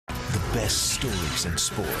best stories in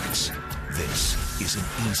sports. This is an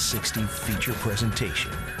E60 feature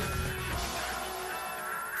presentation.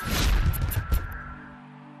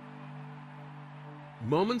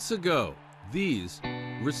 Moments ago, these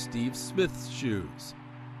were Steve Smith's shoes.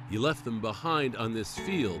 He left them behind on this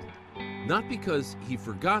field, not because he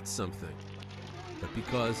forgot something, but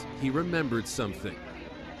because he remembered something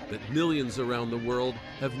that millions around the world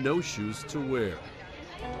have no shoes to wear.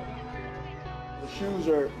 The shoes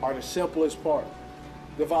are the simplest part.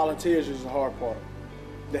 The volunteers is the hard part.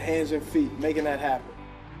 The hands and feet, making that happen.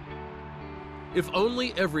 If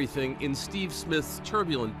only everything in Steve Smith's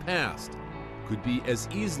turbulent past could be as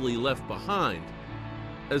easily left behind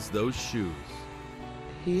as those shoes.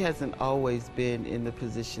 He hasn't always been in the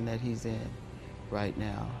position that he's in right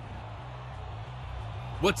now.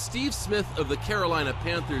 What Steve Smith of the Carolina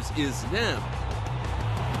Panthers is now,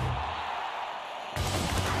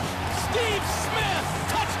 Steve Smith,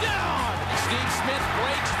 touchdown! Steve Smith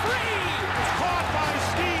breaks free! It's caught by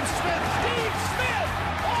Steve Smith! Steve Smith,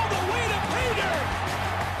 all the way to pay dirt!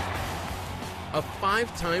 a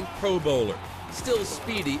five-time Pro Bowler, still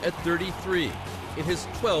speedy at 33, in his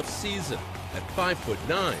 12th season. At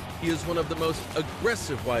 5'9", he is one of the most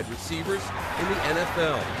aggressive wide receivers in the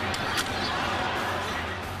NFL.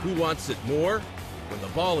 Who wants it more? When the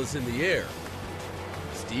ball is in the air,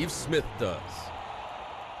 Steve Smith does.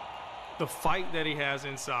 The fight that he has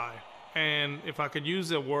inside, and if I could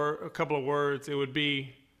use a couple of words, it would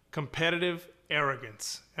be competitive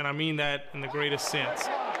arrogance, and I mean that in the greatest sense.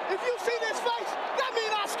 If you see this face, that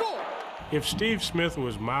means I score! If Steve Smith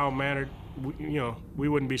was mild-mannered, we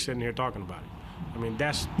wouldn't be sitting here talking about it. I mean,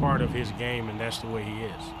 that's part of his game, and that's the way he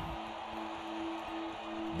is.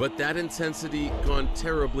 But that intensity gone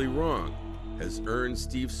terribly wrong has earned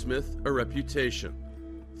Steve Smith a reputation.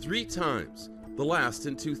 3 times, the last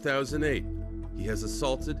in 2008, he has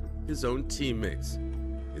assaulted his own teammates.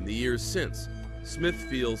 In the years since, Smith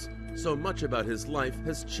feels so much about his life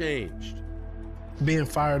has changed. Being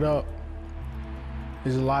fired up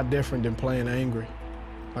is a lot different than playing angry,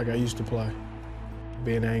 like I used to play.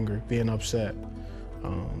 Being angry, being upset,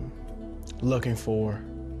 looking for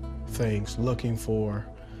things, looking for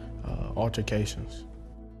altercations.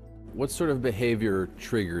 What sort of behavior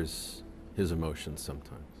triggers his emotions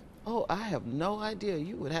sometimes? Oh, I have no idea.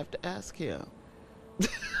 You would have to ask him.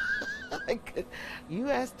 You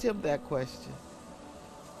asked him that question.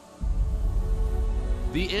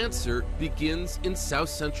 The answer begins in South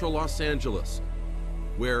Central Los Angeles,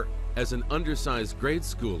 where, as an undersized grade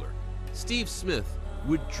schooler, Steve Smith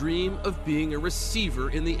would dream of being a receiver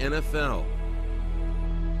in the NFL.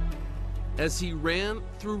 As he ran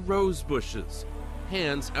through rose bushes,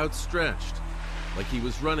 hands outstretched, like he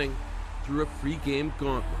was running through a pre-game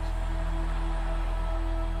gauntlet.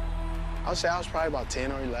 I would say I was probably about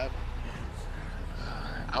 10 or 11.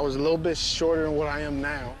 I was a little bit shorter than what I am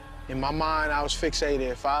now. In my mind, I was fixated.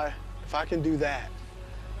 If I can do that,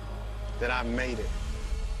 then I made it.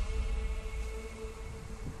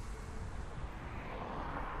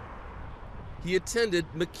 He attended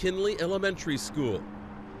McKinley Elementary School,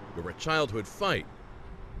 where a childhood fight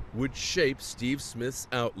would shape Steve Smith's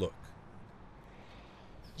outlook.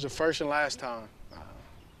 It was the first and last time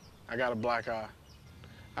I got a black eye.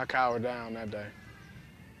 I cowered down that day.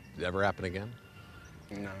 Did it ever happen again?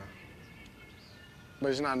 No.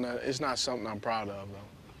 But it's not something I'm proud of,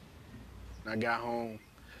 though. I got home,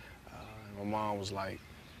 and my mom was like,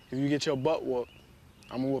 if you get your butt whooped,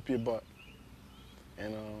 I'm gonna whoop your butt.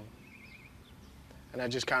 And that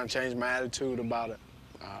just kind of changed my attitude about it.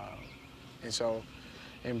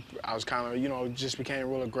 And I was kind of, just became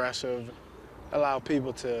real aggressive. Allowed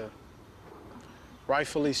people to,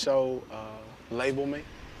 rightfully so, label me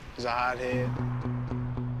as a hothead.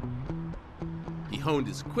 He honed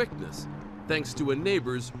his quickness thanks to a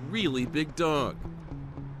neighbor's really big dog.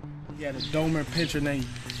 He had a Doberman pinscher named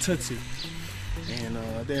Tootsie, and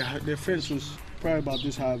their fence was probably about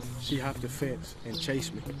this high. She hopped the fence and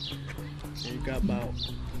chased me. And it got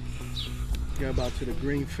about to the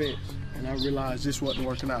green fence, and I realized this wasn't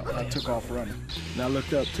working out, and I took off running. And I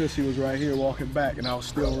looked up, Tootsie was right here walking back, and I was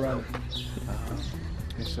still running.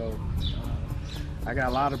 And so I got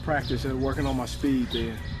a lot of practice at working on my speed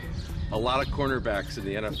there. A lot of cornerbacks in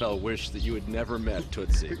the NFL wish that you had never met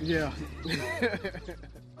Tootsie. Yeah.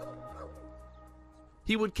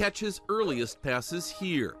 He would catch his earliest passes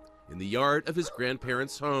here, in the yard of his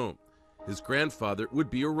grandparents' home. His grandfather would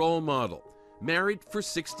be a role model, married for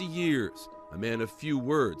 60 years, a man of few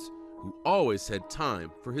words, who always had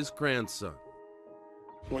time for his grandson.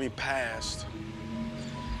 When he passed,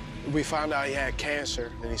 we found out he had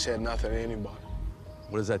cancer, and he said nothing to anybody.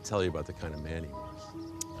 What does that tell you about the kind of man he was?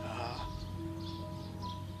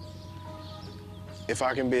 if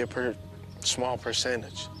I can be a small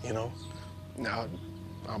percentage, you know, now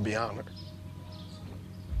I'll be honored.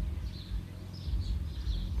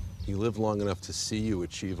 You lived long enough to see you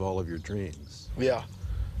achieve all of your dreams. Yeah.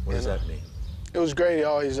 What does that mean? It was great.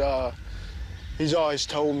 He's always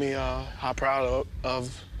told me how proud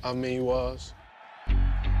of me he was.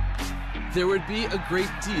 There would be a great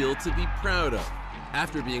deal to be proud of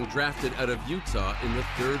after being drafted out of Utah in the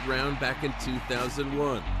 3rd round back in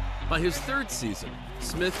 2001. By his 3rd season,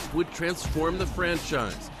 Smith would transform the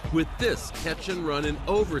franchise with this catch and run in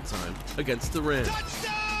overtime against the Rams.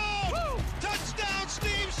 Touchdown! Woo! Touchdown,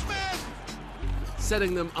 Steve Smith!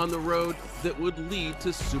 Setting them on the road that would lead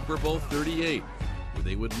to Super Bowl 38, where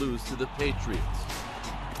they would lose to the Patriots.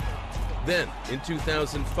 Then, in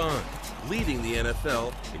 2005, leading the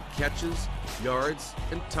NFL in catches, yards,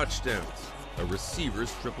 and touchdowns, a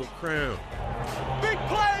receiver's triple crown. Big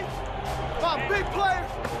plays! Big plays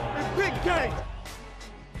and big games!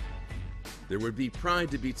 There would be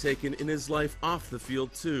pride to be taken in his life off the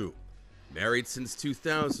field, too. Married since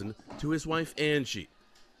 2000 to his wife, Angie,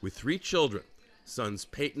 with 3 children, sons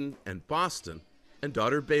Peyton and Boston, and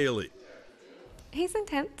daughter Bailey. He's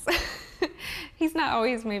intense. He's not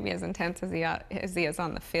always maybe as intense as he is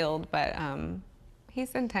on the field, but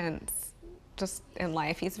he's intense just in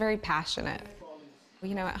life. He's very passionate.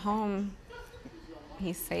 You know, at home,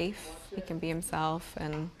 he's safe. He can be himself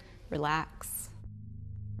and relax.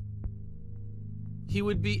 He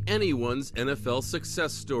would be anyone's NFL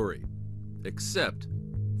success story, except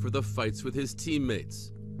for the fights with his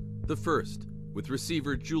teammates. The first, with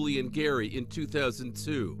receiver Julian Gary in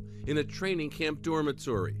 2002 in a training camp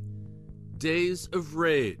dormitory. Days of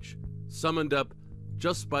rage, summoned up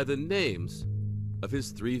just by the names of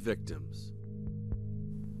his 3 victims.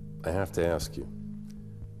 I have to ask you,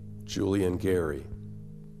 Julian Gary,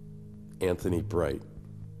 Anthony Bright,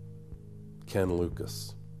 Ken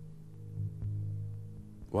Lucas,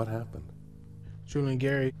 what happened? Julian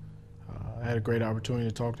Gary, I had a great opportunity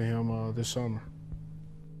to talk to him this summer.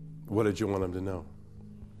 What did you want him to know?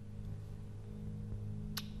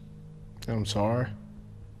 I'm sorry.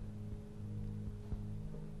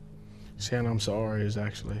 Saying I'm sorry is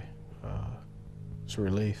actually, it's a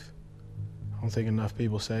relief. I don't think enough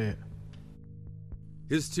people say it.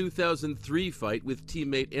 His 2003 fight with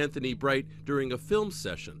teammate Anthony Bright during a film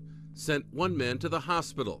session sent one man to the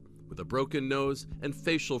hospital with a broken nose and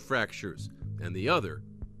facial fractures, and the other,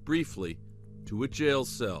 briefly, to a jail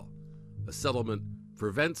cell. A settlement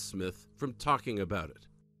prevents Smith from talking about it.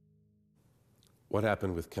 What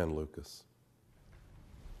happened with Ken Lucas?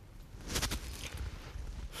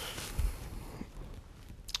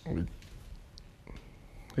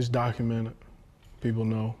 It's documented. People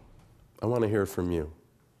know. I want to hear it from you.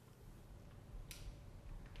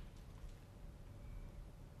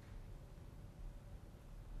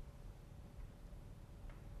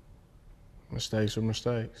 Mistakes are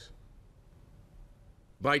mistakes.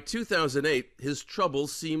 By 2008, his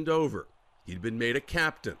troubles seemed over. He'd been made a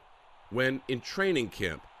captain when, in training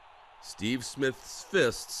camp, Steve Smith's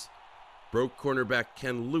fists broke cornerback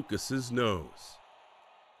Ken Lucas's nose.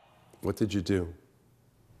 What did you do?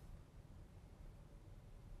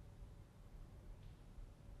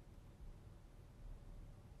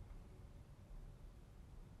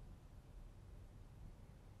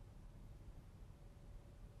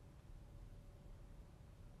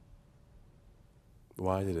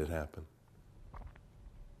 Why did it happen?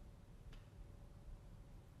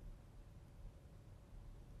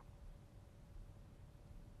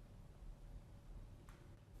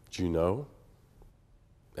 Do you know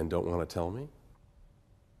and don't want to tell me?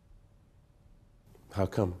 How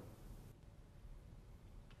come?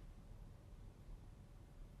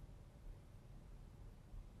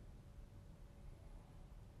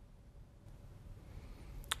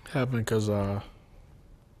 Happened because I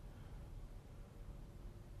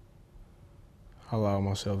allowed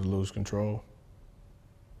myself to lose control.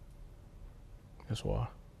 That's why.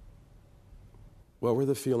 What were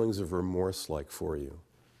the feelings of remorse like for you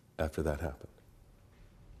after that happened?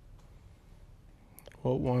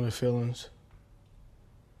 Well, one of the feelings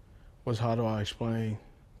was, how do I explain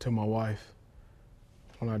to my wife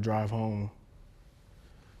when I drive home,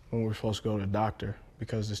 when we're supposed to go to the doctor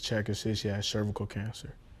because this checker says she has cervical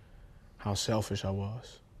cancer, how selfish I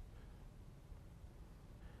was.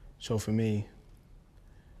 So for me,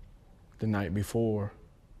 the night before,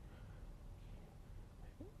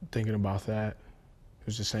 thinking about that, it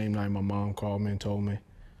was the same night my mom called me and told me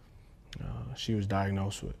she was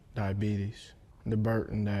diagnosed with diabetes. The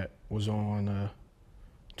burden that was on a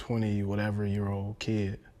 20-whatever-year-old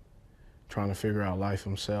kid trying to figure out life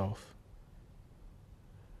himself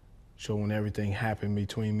So when everything happened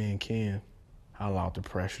between me and Ken, I allowed the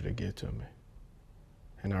pressure to get to me,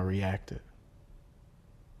 and I reacted.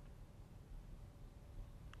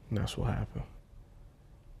 And that's what happened.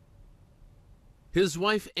 His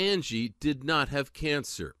wife, Angie, did not have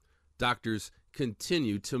cancer. Doctors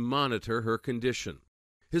continue to monitor her condition.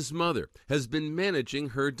 His mother has been managing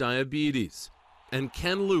her diabetes. And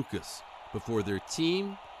Ken Lucas, before their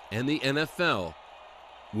team and the NFL,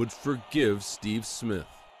 would forgive Steve Smith.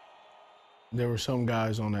 There were some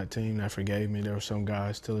guys on that team that forgave me. There were some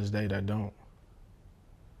guys till this day that don't.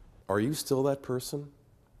 Are you still that person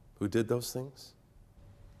who did those things?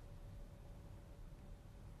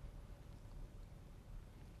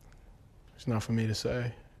 It's not for me to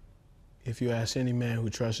say. If you ask any man who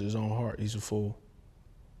trusts his own heart, he's a fool.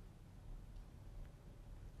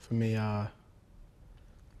 For me, I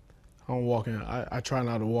try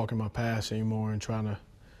not to walk in my past anymore and try to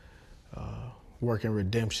work in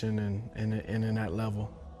redemption and in that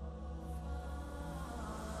level.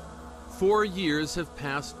 4 years have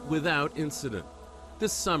passed without incident.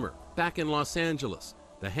 This summer, back in Los Angeles,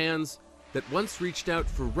 the hands that once reached out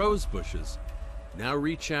for rose bushes now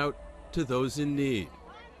reach out to those in need.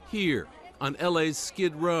 Here on LA's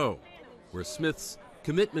Skid Row, where Smith's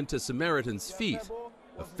commitment to Samaritan's Feet,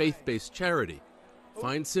 a faith-based charity,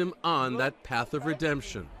 finds him on that path of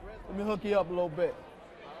redemption. Let me hook you up a little bit.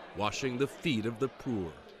 Washing the feet of the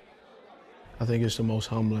poor. I think it's the most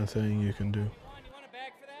humbling thing you can do.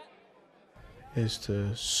 Is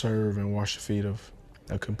to serve and wash the feet of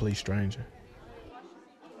a complete stranger.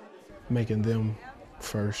 Making them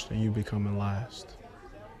first and you becoming last.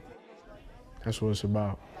 That's what it's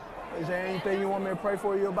about. Is there anything you want me to pray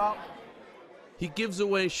for you about? He gives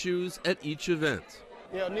away shoes at each event.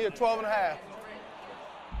 Yeah, need a 12 and a half.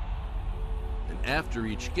 And after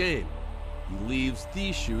each game, he leaves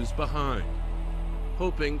these shoes behind,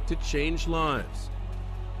 hoping to change lives,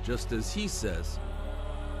 just as he says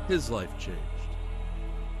his life changed.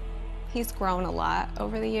 He's grown a lot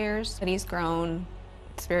over the years, but he's grown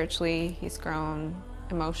spiritually, he's grown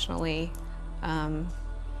emotionally,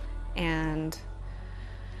 and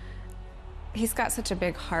he's got such a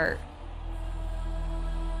big heart.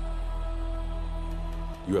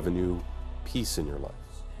 You have a new peace in your life.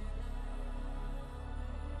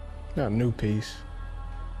 Not a new peace.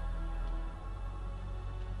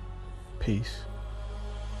 Peace.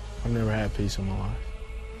 I've never had peace in my life.